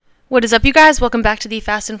What is up, you guys? Welcome back to the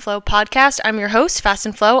Fast and Flow podcast. I'm your host, Fast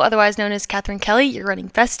and Flow, otherwise known as Catherine Kelly, your running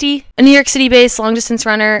bestie, a New York City-based long-distance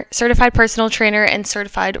runner, certified personal trainer, and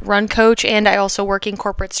certified run coach, and I also work in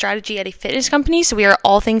corporate strategy at a fitness company, so we are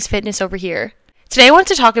all things fitness over here. Today I want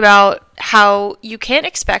to talk about how you can't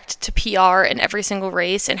expect to PR in every single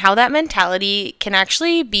race and how that mentality can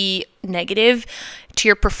actually be negative to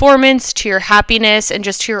your performance, to your happiness, and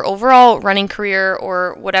just to your overall running career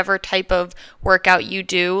or whatever type of workout you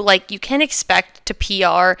do. Like, you can't expect to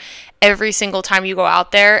PR every single time you go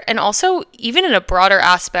out there. And also, even in a broader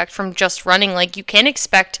aspect from just running, like, you can't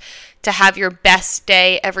expect to have your best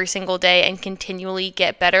day every single day and continually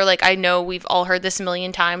get better. Like, I know we've all heard this a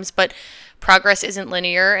million times, but progress isn't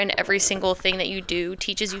linear, and every single thing that you do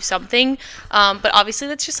teaches you something. But obviously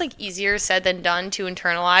that's just like easier said than done to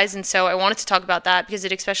internalize. And so I wanted to talk about that because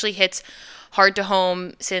it especially hits hard to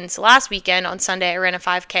home since last weekend on Sunday I ran a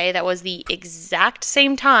 5K that was the exact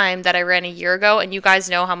same time that I ran a year ago. And you guys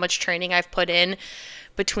know how much training I've put in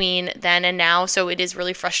between then and now. So it is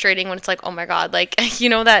really frustrating when it's like, oh my God, like, you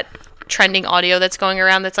know, that trending audio that's going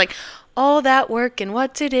around that's like, all that work and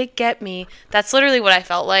what did it get me? That's literally what I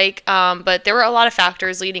felt like. But there were a lot of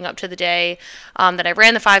factors leading up to the day that I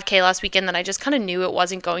ran the 5K last weekend that I just kind of knew it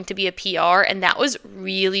wasn't going to be a PR. And that was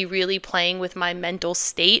really, really playing with my mental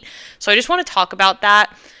state. So I just want to talk about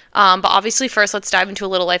that. But obviously first, let's dive into a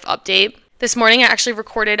little life update. This morning, I actually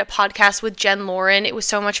recorded a podcast with Jen Lauren. It was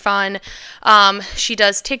so much fun. She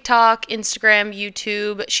does TikTok, Instagram,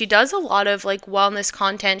 YouTube. She does a lot of like wellness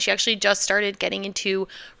content. She actually just started getting into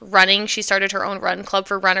running. She started her own run club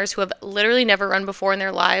for runners who have literally never run before in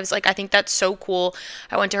their lives. Like, I think that's so cool.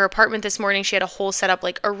 I went to her apartment this morning. She had a whole setup,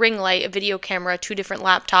 like a ring light, a video camera, 2 different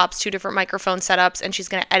laptops, 2 different microphone setups, and she's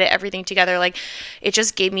going to edit everything together. Like, it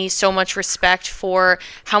just gave me so much respect for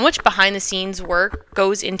how much behind the scenes work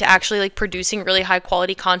goes into actually like producing really high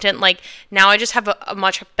quality content. Like, now I just have a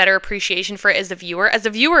much better appreciation for it as a viewer. As a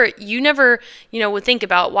viewer, you never, would think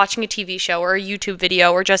about watching a TV show or a YouTube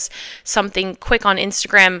video or just something quick on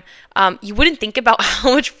Instagram. You wouldn't think about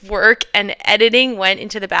how much work and editing went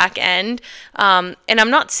into the back end. And I'm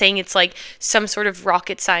not saying it's like some sort of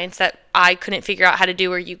rocket science that I couldn't figure out how to do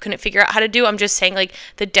or you couldn't figure out how to do. I'm just saying, like,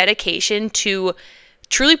 the dedication to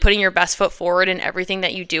truly putting your best foot forward in everything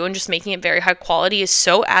that you do and just making it very high quality is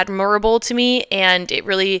so admirable to me, and it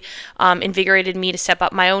really invigorated me to step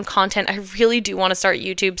up my own content. I really do want to start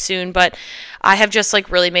YouTube soon, but I have just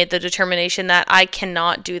like really made the determination that I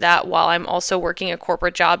cannot do that while I'm also working a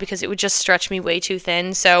corporate job because it would just stretch me way too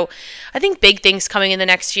thin. So I think big things coming in the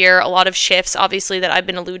next year, a lot of shifts obviously that I've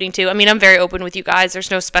been alluding to. I mean, I'm very open with you guys.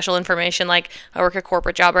 There's no special information. Like, I work a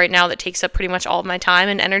corporate job right now that takes up pretty much all of my time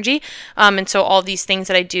and energy. And so all these things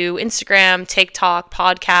that I do, Instagram, TikTok,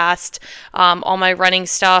 podcast, all my running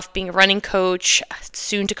stuff, being a running coach,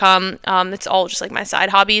 soon to come, it's all just like my side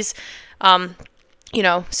hobbies.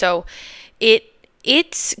 So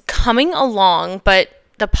it's coming along, but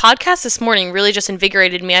the podcast this morning really just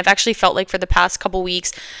invigorated me. I've actually felt like for the past couple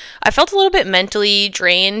weeks, I felt a little bit mentally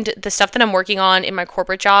drained. The stuff that I'm working on in my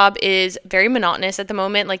corporate job is very monotonous at the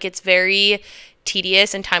moment. Like, it's very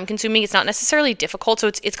tedious and time consuming. It's not necessarily difficult. So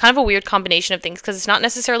it's kind of a weird combination of things because it's not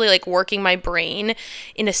necessarily like working my brain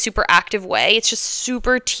in a super active way. It's just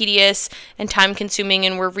super tedious and time consuming.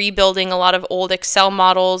 And we're rebuilding a lot of old Excel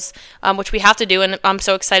models, which we have to do. And I'm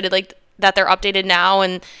so excited like that they're updated now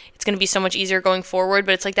and it's going to be so much easier going forward.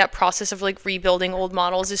 But it's like that process of like rebuilding old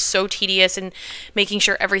models is so tedious and making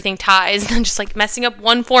sure everything ties and then just like messing up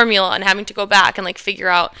one formula and having to go back and like figure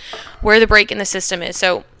out where the break in the system is.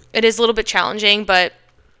 So it is a little bit challenging, but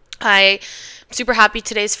I'm super happy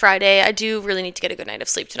today's Friday. I do really need to get a good night of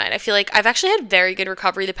sleep tonight. I feel like I've actually had very good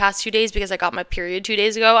recovery the past 2 days because I got my period 2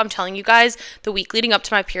 days ago. I'm telling you guys, the week leading up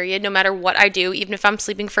to my period, no matter what I do, even if I'm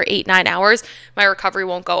sleeping for 8-9 hours, my recovery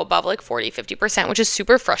won't go above like 40-50%, which is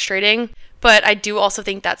super frustrating. But I do also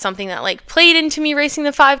think that's something that like played into me racing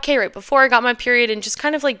the 5K right before I got my period and just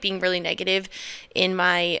kind of like being really negative in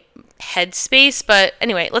my headspace. But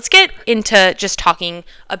anyway, let's get into just talking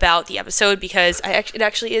about the episode because it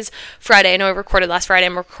actually is Friday. I know I recorded last Friday.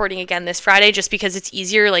 I'm recording again this Friday just because it's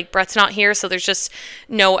easier. Like, Brett's not here, so there's just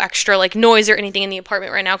no extra like noise or anything in the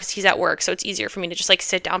apartment right now because he's at work. So it's easier for me to just like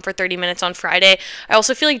sit down for 30 minutes on Friday. I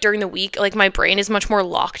also feel like during the week, like my brain is much more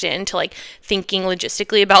locked in to like thinking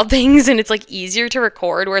logistically about things, and it's like easier to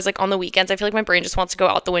record. Whereas like on the weekends, I feel like my brain just wants to go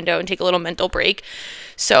out the window and take a little mental break.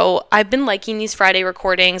 So I've been liking these Friday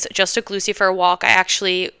recordings. Just took Lucy for a walk. I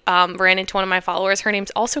actually ran into one of my followers. Her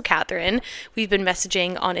name's also Catherine. We've been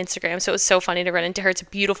messaging on Instagram, so it was so funny to run into her. It's a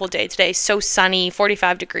beautiful day today. So sunny,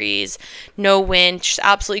 45 degrees, no wind, just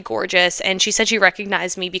absolutely gorgeous. And she said she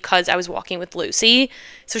recognized me because I was walking with Lucy.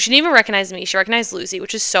 So she didn't even recognize me. She recognized Lucy,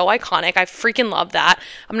 which is so iconic. I freaking love that.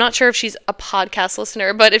 I'm not sure if she's a podcast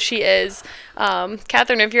listener, but if she is,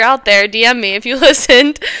 Catherine, if you're out there, DM me if you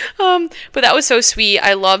listened. But that was so sweet.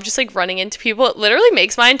 I love just like running into people. It literally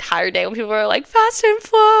makes my entire day when people are like, Fast and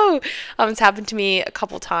Flow. It's happened to me a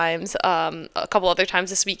couple times, a couple other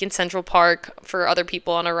times this week in Central Park for other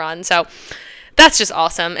people on a run. So that's just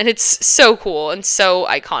awesome. And it's so cool and so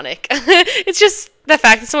iconic. It's just the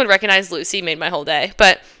fact that someone recognized Lucy made my whole day.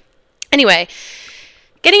 But anyway,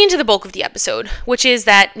 getting into the bulk of the episode, which is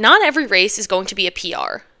that not every race is going to be a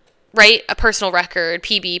PR, right? A personal record,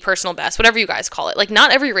 PB, personal best, whatever you guys call it. Like,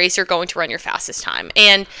 not every race you're going to run your fastest time.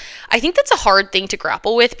 And I think that's a hard thing to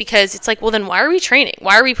grapple with, because it's like, well, then why are we training?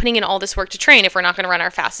 Why are we putting in all this work to train if we're not going to run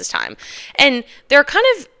our fastest time? And there are kind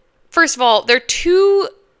of, first of all, there are two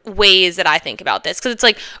ways that I think about this, because it's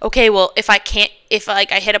like, okay, well, if I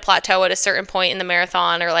hit a plateau at a certain point in the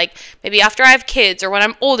marathon, or like maybe after I have kids or when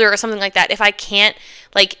I'm older or something like that, if I can't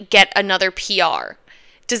like get another PR,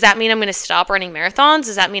 does that mean I'm going to stop running marathons?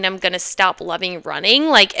 Does that mean I'm going to stop loving running?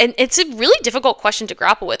 Like, and it's a really difficult question to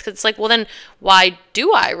grapple with, because it's like, well, then why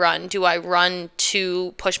do I run? Do I run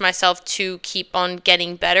to push myself to keep on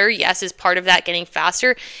getting better? Yes. Is part of that getting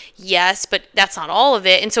faster? Yes, but that's not all of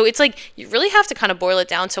it. And so it's like, you really have to kind of boil it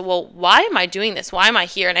down to, well, why am I doing this? Why am I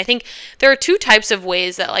here? And I think there are two types of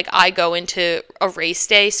ways that like I go into a race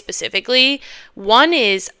day specifically. One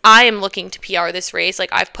is I am looking to PR this race.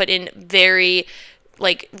 Like, I've put in very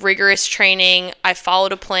like rigorous training, I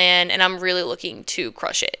followed a plan, and I'm really looking to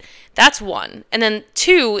crush it. That's one. And then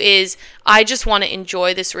two is I just want to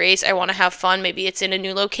enjoy this race. I want to have fun. Maybe it's in a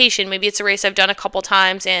new location. Maybe it's a race I've done a couple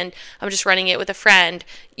times and I'm just running it with a friend.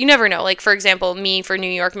 You never know. Like, for example, me for New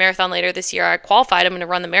York Marathon later this year, I qualified. I'm going to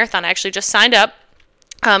run the marathon. I actually just signed up.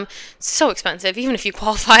 So expensive, even if you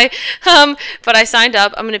qualify. But I signed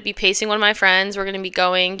up. I'm going to be pacing one of my friends. We're going to be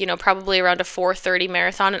going, probably around a 4:30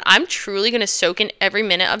 marathon. And I'm truly going to soak in every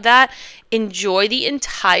minute of that, enjoy the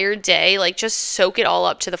entire day, like just soak it all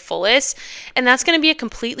up to the fullest. And that's going to be a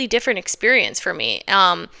completely different experience for me.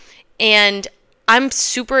 And I'm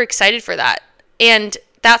super excited for that. And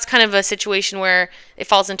that's kind of a situation where it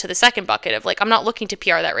falls into the second bucket of like, I'm not looking to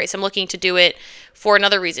PR that race. I'm looking to do it for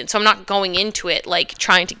another reason. So I'm not going into it like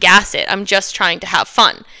trying to gas it. I'm just trying to have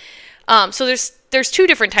fun. So there's two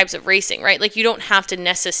different types of racing, right? Like, you don't have to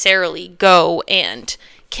necessarily go and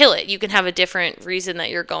kill it. You can have a different reason that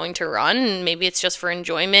you're going to run. And maybe it's just for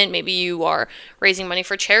enjoyment. Maybe you are raising money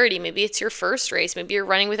for charity. Maybe it's your first race. Maybe you're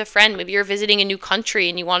running with a friend. Maybe you're visiting a new country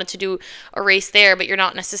and you wanted to do a race there, but you're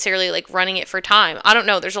not necessarily like running it for time. I don't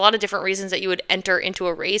know. There's a lot of different reasons that you would enter into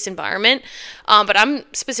a race environment. But I'm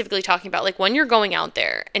specifically talking about like when you're going out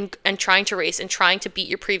there and trying to race and trying to beat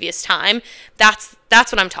your previous time.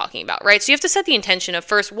 That's what I'm talking about, right? So you have to set the intention of,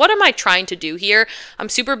 first, what am I trying to do here? I'm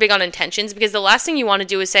super big on intentions, because the last thing you want to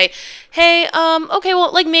do is say, hey, okay,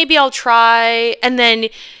 well, like maybe I'll try. And then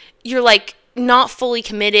you're like not fully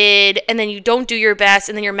committed, and then you don't do your best,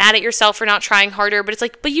 and then you're mad at yourself for not trying harder. But it's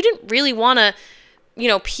like, but you didn't really want to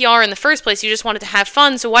PR in the first place. You just wanted to have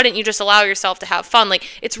fun. So why didn't you just allow yourself to have fun? Like,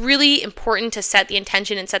 it's really important to set the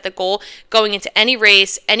intention and set the goal going into any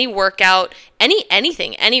race, any workout,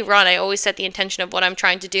 anything, any run. I always set the intention of what I'm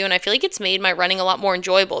trying to do. And I feel like it's made my running a lot more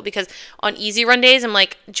enjoyable, because on easy run days, I'm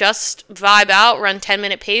like, just vibe out, run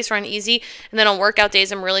 10-minute pace, run easy. And then on workout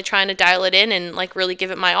days, I'm really trying to dial it in and like really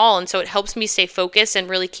give it my all. And so it helps me stay focused and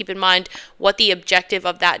really keep in mind what the objective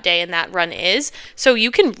of that day and that run is. So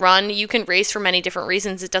you can race for many different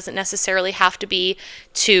reasons. It doesn't necessarily have to be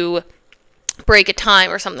to break a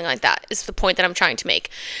time or something like that, is the point that I'm trying to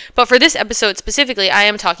make. But for this episode specifically, I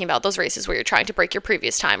am talking about those races where you're trying to break your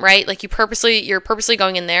previous time, right? Like, you're purposely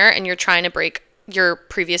going in there and you're trying to break your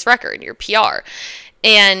previous record, your PR.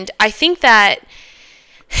 And I think that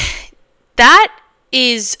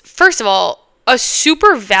is, first of all, a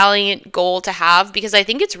super valiant goal to have, because I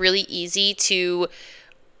think it's really easy to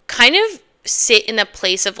kind of sit in a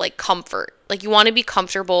place of like comfort. Like, you want to be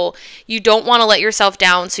comfortable. You don't want to let yourself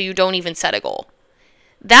down, so you don't even set a goal.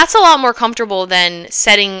 That's a lot more comfortable than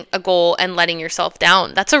setting a goal and letting yourself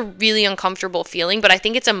down. That's a really uncomfortable feeling, but I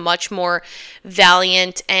think it's a much more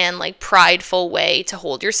valiant and like prideful way to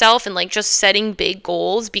hold yourself, and like just setting big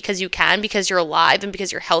goals because you can, because you're alive, and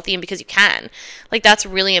because you're healthy, and because you can. Like, that's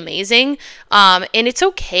really amazing. And it's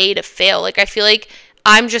okay to fail. Like, I feel like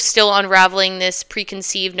I'm just still unraveling this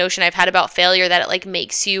preconceived notion I've had about failure, that it like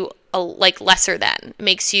makes you lesser than,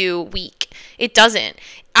 makes you weak. It doesn't.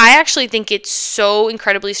 I actually think it's so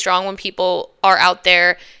incredibly strong when people are out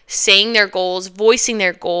there saying their goals, voicing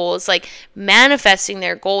their goals, like manifesting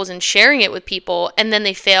their goals and sharing it with people, and then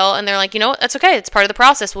they fail and they're like, you know what, that's okay. It's part of the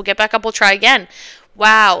process. We'll get back up. We'll try again.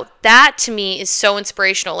 wow, that to me is so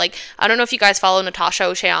inspirational. Like, I don't know if you guys follow Natasha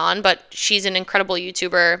Ocean, but she's an incredible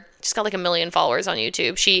YouTuber. She's got like 1 million followers on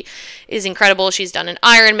YouTube. She is incredible. She's done an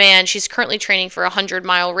Ironman. She's currently training for a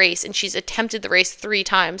 100-mile race, and she's attempted the race 3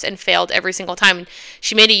 times and failed every single time.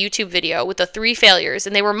 She made a YouTube video with the 3 failures,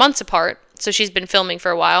 and they were months apart, so she's been filming for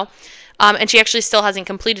a while. And she actually still hasn't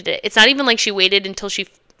completed it. It's not even like she waited until she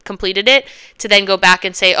completed it to then go back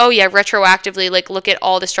and say, oh yeah, retroactively, like, look at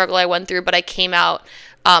all the struggle I went through, but I came out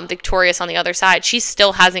victorious on the other side. She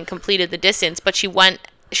still hasn't completed the distance, but she went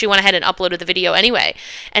ahead and uploaded the video anyway.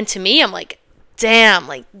 And to me, I'm like, damn,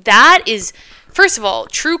 like, that is, first of all,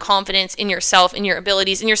 true confidence in yourself, in your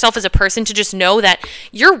abilities, in yourself as a person, to just know that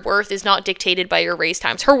your worth is not dictated by your race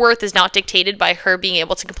times. Her worth is not dictated by her being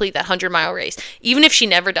able to complete that 100-mile race. Even if she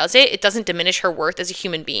never does it, it doesn't diminish her worth as a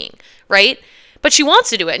human being, right? But she wants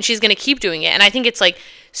to do it, and she's going to keep doing it. And I think it's like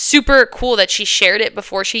super cool that she shared it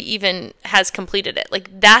before she even has completed it. Like,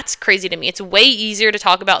 that's crazy to me. It's way easier to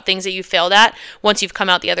talk about things that you failed at once you've come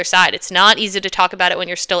out the other side. It's not easy to talk about it when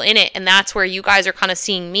you're still in it. And that's where you guys are kind of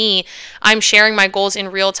seeing me. I'm sharing my goals in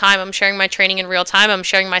real time. I'm sharing my training in real time. I'm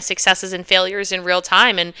sharing my successes and failures in real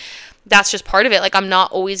time. And that's just part of it. Like, I'm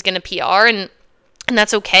not always going to PR, and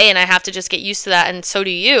that's okay. And I have to just get used to that. And so do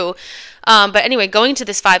you. But anyway, going to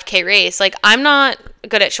this 5K race, like, I'm not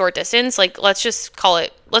good at short distance. Like, let's just call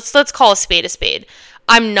it, let's call a spade a spade.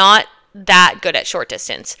 I'm not that good at short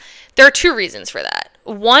distance. There are 2 reasons for that.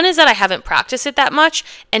 One is that I haven't practiced it that much.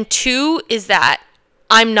 And 2 is that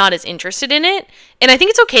I'm not as interested in it. And I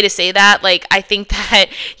think it's okay to say that. Like, I think that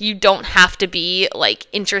you don't have to be, like,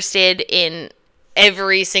 interested in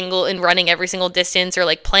running every single distance, or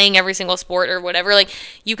like playing every single sport or whatever. Like,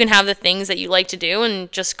 you can have the things that you like to do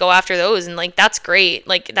and just go after those, and like, that's great.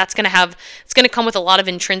 Like, it's going to come with a lot of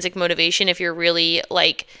intrinsic motivation if you're really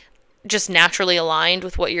like just naturally aligned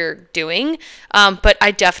with what you're doing. But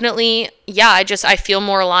I definitely, I feel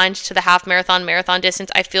more aligned to the half marathon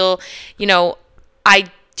distance. I feel,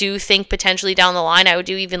 I do think potentially down the line I would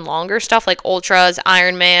do even longer stuff like ultras,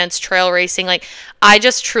 Ironmans, trail racing. Like, I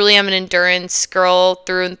just truly am an endurance girl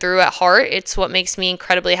through and through at heart. It's what makes me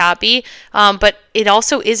incredibly happy. But it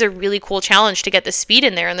also is a really cool challenge to get the speed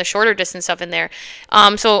in there and the shorter distance stuff in there.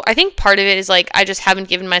 So I think part of it is like, I just haven't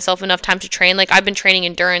given myself enough time to train. Like, I've been training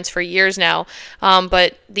endurance for years now.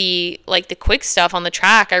 But the quick stuff on the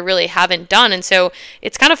track, I really haven't done. And so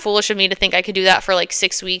it's kind of foolish of me to think I could do that for like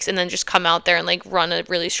 6 weeks and then just come out there and like run a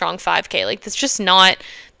really strong 5K. Like, that's just not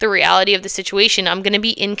the reality of the situation. I'm going to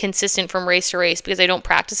be inconsistent from race to race because I don't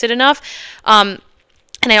practice it enough.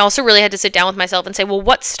 And I also really had to sit down with myself and say, well,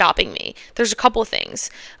 what's stopping me? There's a couple of things.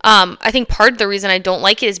 I think part of the reason I don't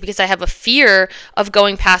like it is because I have a fear of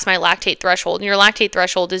going past my lactate threshold. And your lactate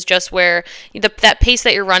threshold is just where that pace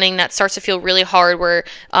that you're running that starts to feel really hard, where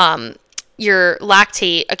your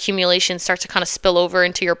lactate accumulation starts to kind of spill over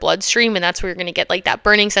into your bloodstream, and that's where you're going to get like that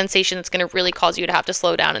burning sensation that's going to really cause you to have to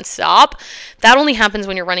slow down and stop. That only happens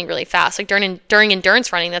when you're running really fast. Like, during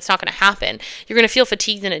endurance running, that's not going to happen. You're going to feel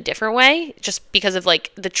fatigued in a different way just because of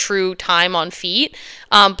like the true time on feet,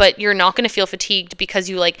 but you're not going to feel fatigued because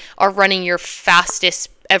you like are running your fastest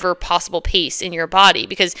ever possible pace in your body,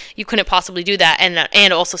 because you couldn't possibly do that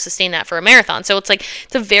and also sustain that for a marathon. So it's like,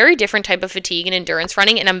 it's a very different type of fatigue in endurance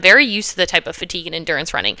running, and I'm very used to the type of fatigue in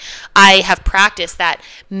endurance running. I have practiced that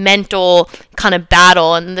mental kind of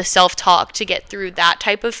battle and the self-talk to get through that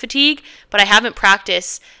type of fatigue, but I haven't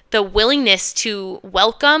practiced the willingness to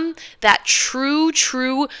welcome that true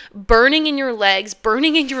burning in your legs,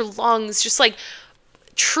 burning in your lungs, just like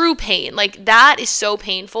true pain. Like, that is so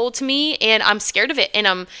painful to me, and I'm scared of it, and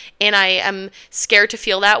I am scared to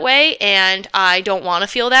feel that way, and I don't want to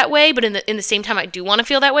feel that way, but in the same time I do want to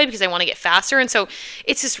feel that way because I want to get faster. And so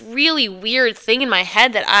it's this really weird thing in my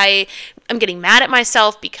head that I'm getting mad at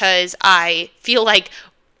myself because I feel like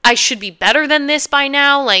I should be better than this by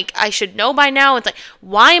now. Like, I should know by now. It's like,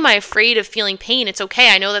 why am I afraid of feeling pain? It's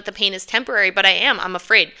okay. I know that the pain is temporary, but I'm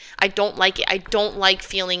afraid. I don't like it. I don't like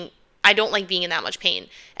being in that much pain.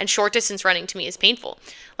 And short distance running to me is painful.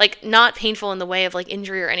 Like, not painful in the way of like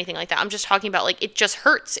injury or anything like that. I'm just talking about like, it just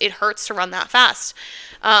hurts. It hurts to run that fast.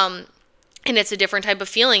 And it's a different type of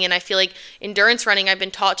feeling. And I feel like endurance running, I've been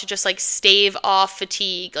taught to just like stave off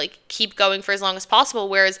fatigue, like keep going for as long as possible.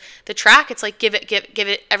 Whereas the track, it's like, give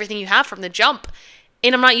it everything you have from the jump.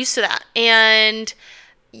 And I'm not used to that. And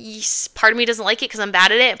part of me doesn't like it because I'm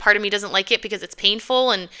bad at it. And part of me doesn't like it because it's painful.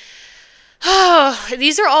 And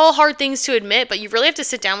these are all hard things to admit, but you really have to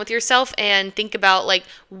sit down with yourself and think about like,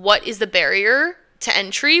 what is the barrier to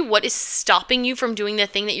entry? What is stopping you from doing the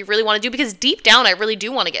thing that you really want to do? Because deep down, I really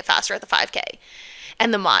do want to get faster at the 5K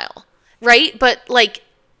and the mile, right? But like,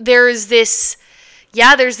 there's this,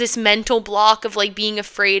 yeah, there's this mental block of like being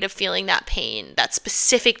afraid of feeling that pain, that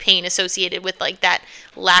specific pain associated with like that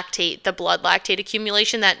lactate, the blood lactate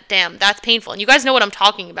accumulation. That, damn, that's painful. And you guys know what I'm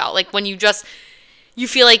talking about. Like when you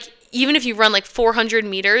feel like even if you run like 400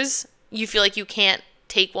 meters, you feel like you can't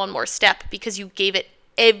take one more step because you gave it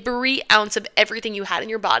every ounce of everything you had in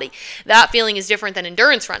your body. That feeling is different than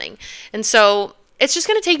endurance running. And so it's just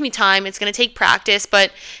going to take me time. It's going to take practice,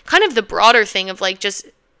 but kind of the broader thing of like just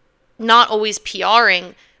not always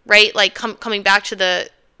PRing, right? Like coming back to the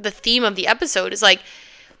theme of the episode is like,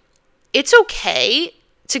 it's okay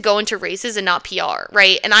to go into races and not PR,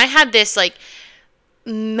 right? And I had this like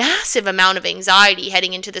massive amount of anxiety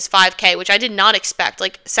heading into this 5K, which I did not expect.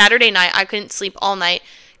 Like Saturday night, I couldn't sleep all night.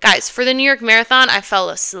 Guys, for the New York Marathon, I fell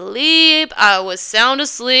asleep. I was sound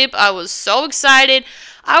asleep. I was so excited.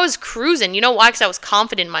 I was cruising. You know why? Because I was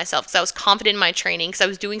confident in myself. Because I was confident in my training. Because I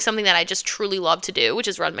was doing something that I just truly love to do, which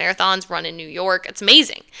is run marathons, run in New York. It's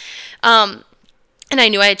amazing. And I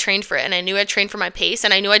knew I had trained for it. And I knew I had trained for my pace.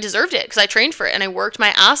 And I knew I deserved it because I trained for it. And I worked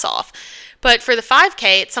my ass off. But for the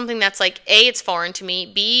 5K, it's something that's like, A, it's foreign to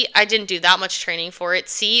me. B, I didn't do that much training for it.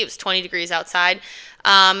 C, it was 20 degrees outside.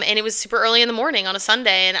 And it was super early in the morning on a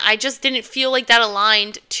Sunday. And I just didn't feel like that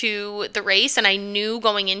aligned to the race. And I knew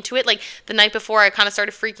going into it, like the night before, I kind of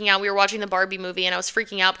started freaking out. We were watching the Barbie movie and I was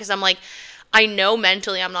freaking out because I'm like, I know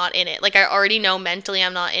mentally I'm not in it. Like I already know mentally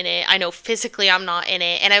I'm not in it. I know physically I'm not in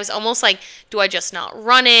it. And I was almost like, do I just not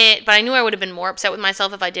run it? But I knew I would have been more upset with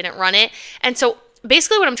myself if I didn't run it. And so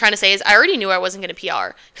basically what I'm trying to say is I already knew I wasn't going to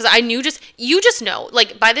PR because I knew you just know,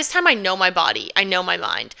 like by this time I know my body, I know my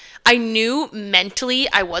mind. I knew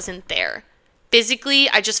mentally I wasn't there. Physically,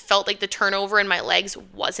 I just felt like the turnover in my legs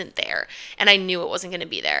wasn't there and I knew it wasn't going to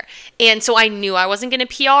be there. And so I knew I wasn't going to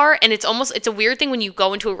PR, and it's a weird thing when you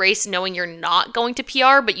go into a race knowing you're not going to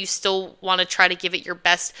PR, but you still want to try to give it your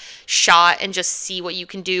best shot and just see what you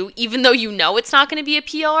can do, even though you know it's not going to be a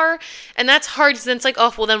PR. And that's hard because then it's like,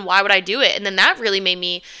 oh, well then why would I do it? And then that really made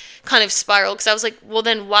me kind of spiral because I was like, well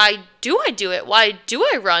then why do I do it? Why do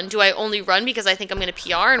I run? Do I only run because I think I'm going to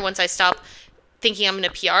PR, and once I stop thinking I'm going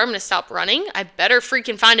to PR, I'm going to stop running? I better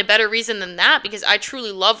freaking find a better reason than that because I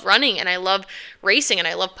truly love running and I love racing and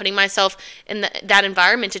I love putting myself in that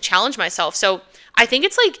environment to challenge myself. So I think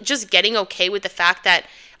it's like just getting okay with the fact that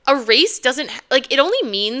a race doesn't, like, it only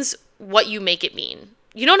means what you make it mean.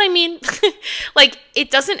 You know what I mean? Like, it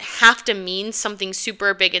doesn't have to mean something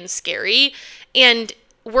super big and scary. And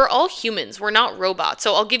we're all humans. We're not robots.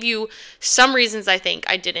 So I'll give you some reasons I think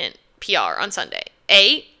I didn't PR on Sunday.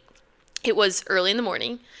 A, it was early in the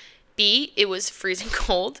morning. B, it was freezing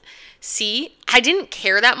cold. C, I didn't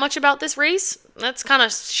care that much about this race. That's kind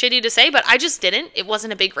of shitty to say, but I just didn't. It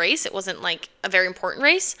wasn't a big race. It wasn't like a very important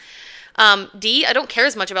race. D, I don't care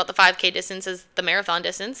as much about the 5K distance as the marathon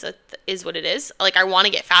distance. That is what it is. Like, I want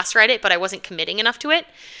to get faster at it, but I wasn't committing enough to it.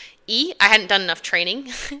 E, I hadn't done enough training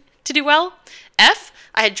to do well. F,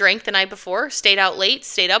 I had drank the night before, stayed out late,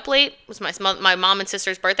 stayed up late. It was my mom and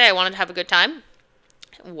sister's birthday. I wanted to have a good time.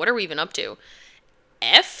 What are we even up to?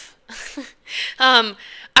 F?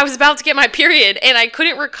 I was about to get my period and I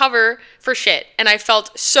couldn't recover for shit. And I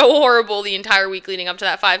felt so horrible the entire week leading up to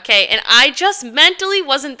that 5K. And I just mentally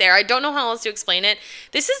wasn't there. I don't know how else to explain it.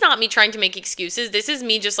 This is not me trying to make excuses. This is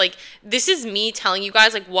me telling you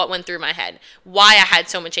guys like what went through my head, why I had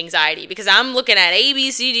so much anxiety. Because I'm looking at A, B,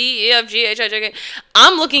 C, D, E, F, G, H, I, J, K.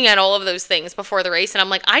 I'm looking at all of those things before the race. And I'm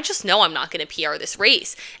like, I just know I'm not going to PR this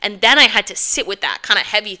race. And then I had to sit with that kind of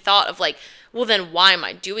heavy thought of like, well, then why am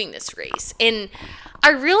I doing this race? And I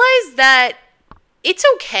realized that it's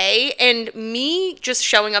okay, and me just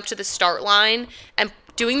showing up to the start line and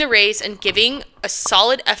doing the race and giving a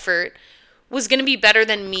solid effort was going to be better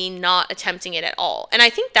than me not attempting it at all. And I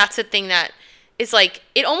think that's the thing that is like,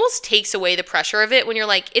 it almost takes away the pressure of it when you're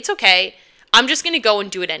like, it's okay, I'm just going to go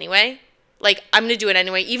and do it anyway. Like, I'm going to do it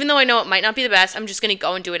anyway. Even though I know it might not be the best, I'm just going to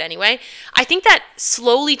go and do it anyway. I think that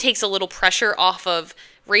slowly takes a little pressure off of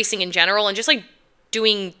racing in general and just like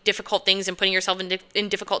doing difficult things and putting yourself in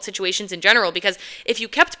difficult situations in general. Because if you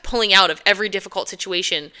kept pulling out of every difficult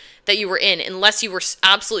situation that you were in, unless you were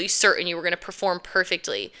absolutely certain you were going to perform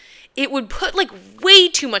perfectly, it would put like way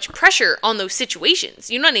too much pressure on those situations.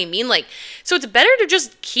 You know what I mean? Like, so it's better to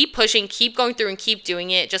just keep pushing, keep going through and keep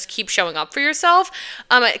doing it. Just keep showing up for yourself.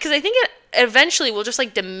 Because I think it eventually will just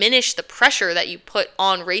like diminish the pressure that you put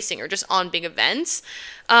on racing or just on big events.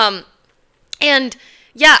 And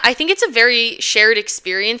yeah, I think it's a very shared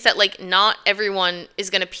experience that like not everyone is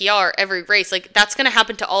going to PR every race. Like, that's going to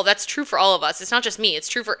happen to all. That's true for all of us. It's not just me. It's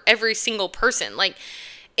true for every single person. Like,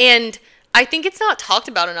 and I think it's not talked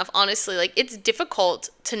about enough, honestly. Like, it's difficult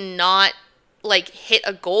to not like hit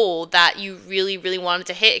a goal that you really, really wanted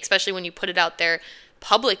to hit, especially when you put it out there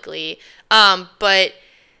publicly. But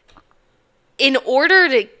in order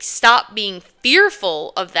to stop being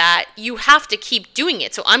fearful of that, you have to keep doing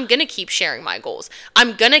it. So I'm going to keep sharing my goals.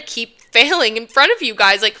 I'm going to keep failing in front of you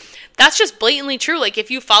guys. Like, that's just blatantly true. Like,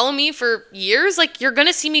 if you follow me for years, like, you're going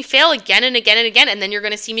to see me fail again and again and again, and then you're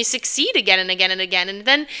going to see me succeed again and again and again. And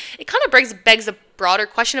then it kind of begs a broader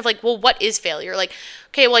question of like, well, what is failure? Like,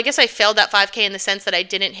 okay, well, I guess I failed that 5K in the sense that I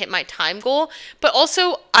didn't hit my time goal, but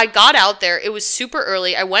also I got out there. It was super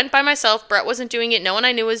early. I went by myself. Brett wasn't doing it. No one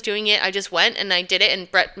I knew was doing it. I just went and I did it,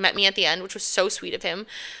 and Brett met me at the end, which was so sweet of him.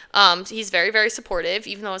 He's very, very supportive,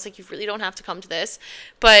 even though I was like, you really don't have to come to this.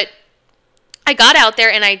 But I got out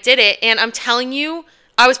there and I did it, and I'm telling you,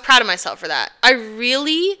 I was proud of myself for that. I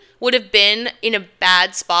really would have been in a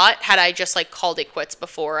bad spot had I just like called it quits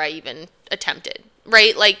before I even attempted,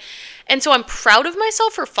 right? Like, and so I'm proud of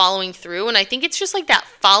myself for following through, and I think it's just like that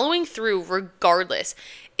following through regardless.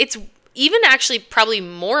 It's even actually probably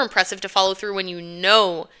more impressive to follow through when you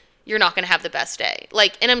know you're not going to have the best day.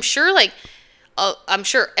 Like, and I'm sure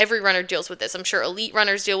every runner deals with this. I'm sure elite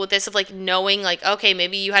runners deal with this of like knowing like, okay,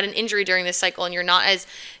 maybe you had an injury during this cycle and you're not as,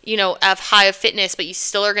 of high of fitness, but you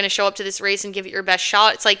still are going to show up to this race and give it your best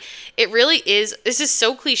shot. It's like, it really is, this is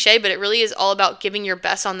so cliche, but it really is all about giving your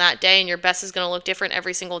best on that day, and your best is going to look different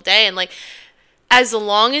every single day. And like, as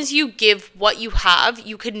long as you give what you have,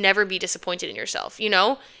 you could never be disappointed in yourself,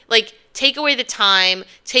 Like, take away the time,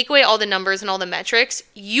 take away all the numbers and all the metrics,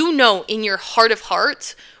 in your heart of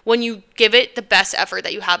hearts when you give it the best effort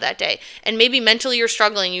that you have that day. And maybe mentally you're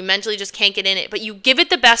struggling, you mentally just can't get in it, but you give it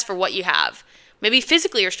the best for what you have. Maybe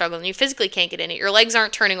physically you're struggling, you physically can't get in it, your legs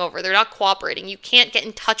aren't turning over, they're not cooperating, you can't get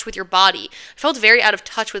in touch with your body. I felt very out of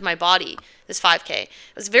touch with my body this 5K. It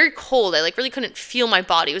was very cold, I really couldn't feel my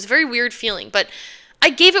body. It was a very weird feeling, but I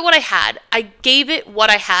gave it what I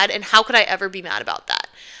had. And how could I ever be mad about that?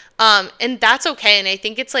 And that's okay. And I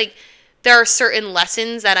think it's like, there are certain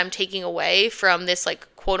lessons that I'm taking away from this like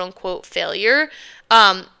quote unquote failure.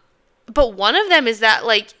 But one of them is that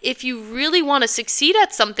like, if you really want to succeed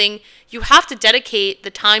at something, you have to dedicate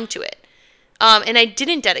the time to it. And I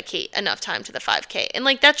didn't dedicate enough time to the 5K. And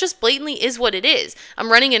like, that just blatantly is what it is.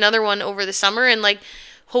 I'm running another one over the summer, and like,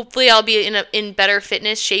 hopefully I'll be in better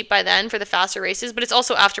fitness shape by then for the faster races, but it's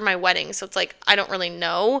also after my wedding. So it's like, I don't really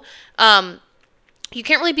know. You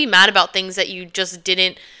can't really be mad about things that you just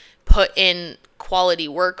didn't put in quality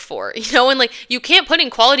work for, and like, you can't put in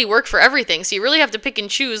quality work for everything. So you really have to pick and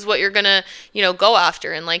choose what you're gonna, go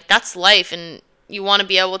after. And like, that's life. And you want to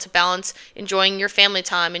be able to balance enjoying your family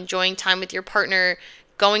time, enjoying time with your partner,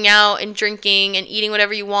 going out and drinking and eating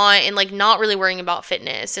whatever you want, and like not really worrying about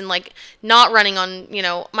fitness, and like not running on,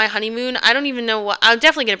 my honeymoon. I don't even know what, I'm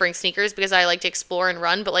definitely going to bring sneakers because I like to explore and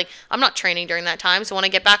run, but like, I'm not training during that time. So when I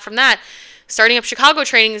get back from that, starting up Chicago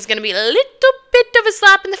training is going to be a little bit of a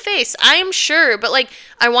slap in the face, I am sure. But like,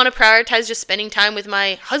 I want to prioritize just spending time with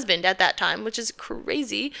my husband at that time, which is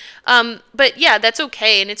crazy. But yeah, that's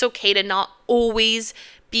okay. And it's okay to not always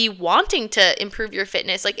be wanting to improve your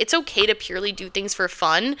fitness. Like, it's okay to purely do things for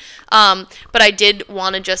fun. But I did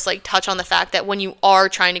want to just like touch on the fact that when you are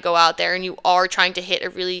trying to go out there and you are trying to hit a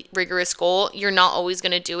really rigorous goal, you're not always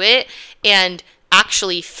going to do it. And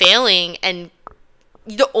actually failing, and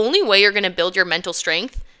the only way you're going to build your mental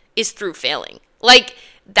strength is through failing. Like,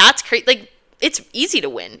 that's crazy. Like, it's easy to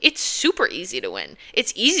win. It's super easy to win.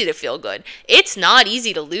 It's easy to feel good. It's not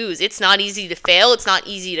easy to lose. It's not easy to fail. It's not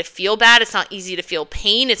easy to feel bad. It's not easy to feel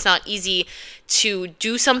pain. It's not easy to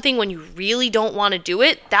do something when you really don't want to do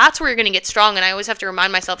it. That's where you're going to get strong. And I always have to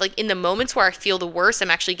remind myself, like, in the moments where I feel the worst,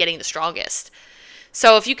 I'm actually getting the strongest.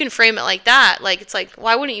 So if you can frame it like that, like, it's like,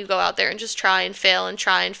 why wouldn't you go out there and just try and fail and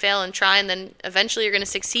try and fail and try, and then eventually you're going to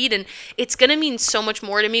succeed. And it's going to mean so much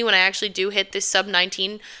more to me when I actually do hit this sub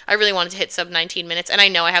 19. I really wanted to hit sub 19 minutes, and I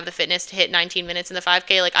know I have the fitness to hit 19 minutes in the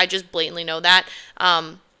 5K. Like, I just blatantly know that.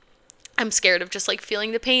 I'm scared of just like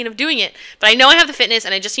feeling the pain of doing it, but I know I have the fitness,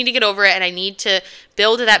 and I just need to get over it, and I need to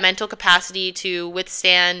build that mental capacity to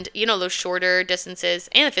withstand, those shorter distances,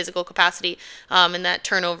 and the physical capacity, and that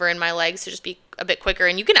turnover in my legs to just be a bit quicker.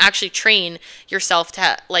 And you can actually train yourself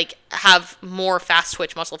to like have more fast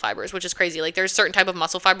twitch muscle fibers, which is crazy. Like, there's a certain type of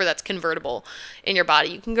muscle fiber that's convertible in your body.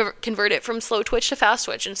 You can convert it from slow twitch to fast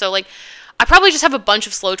twitch. And so like, I probably just have a bunch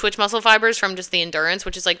of slow twitch muscle fibers from just the endurance,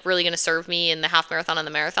 which is like really going to serve me in the half marathon and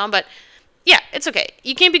the marathon. But yeah, it's okay.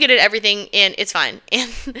 You can't be good at everything, and it's fine.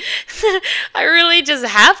 And I really just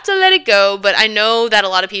have to let it go. But I know that a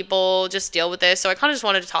lot of people just deal with this. So I kind of just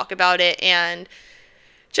wanted to talk about it and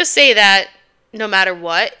just say that no matter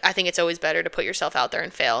what, I think it's always better to put yourself out there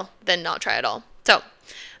and fail than not try at all. So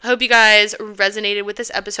I hope you guys resonated with this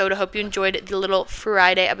episode. I hope you enjoyed the little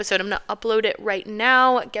Friday episode. I'm going to upload it right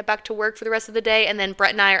now, get back to work for the rest of the day, and then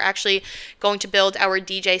Brett and I are actually going to build our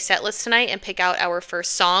DJ set list tonight and pick out our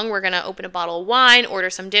first song. We're going to open a bottle of wine, order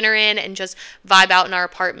some dinner in, and just vibe out in our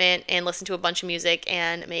apartment and listen to a bunch of music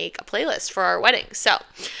and make a playlist for our wedding. So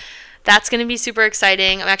that's going to be super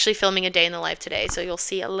exciting. I'm actually filming a day in the life today, so you'll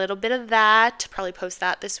see a little bit of that. Probably post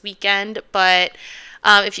that this weekend. But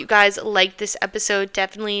if you guys like this episode,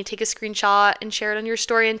 definitely take a screenshot and share it on your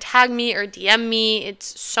story and tag me or DM me.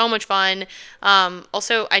 It's so much fun.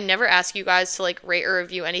 Also, I never ask you guys to like rate or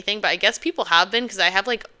review anything, but I guess people have been because I have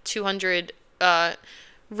like 200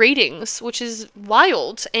 ratings, which is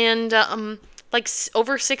wild, and like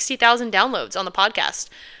over 60,000 downloads on the podcast.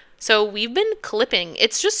 So we've been clipping.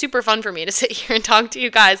 It's just super fun for me to sit here and talk to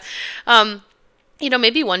you guys.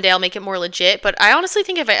 Maybe one day I'll make it more legit, but I honestly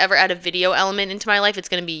think if I ever add a video element into my life, it's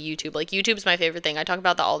going to be YouTube. Like, YouTube's my favorite thing. I talk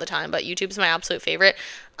about that all the time, but YouTube's my absolute favorite.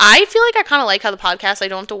 I feel like I kind of like how the podcast, I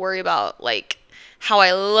don't have to worry about, like, how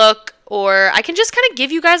I look, or I can just kind of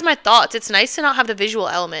give you guys my thoughts. It's nice to not have the visual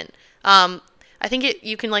element. I think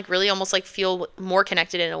you can, like, really almost, like, feel more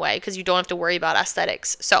connected in a way because you don't have to worry about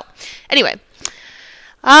aesthetics. So, anyway.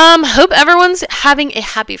 Hope everyone's having a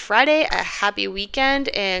happy Friday, a happy weekend,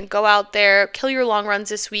 and go out there, kill your long runs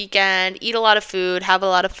this weekend, eat a lot of food, have a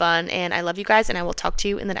lot of fun, and I love you guys, and I will talk to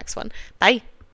you in the next one. Bye.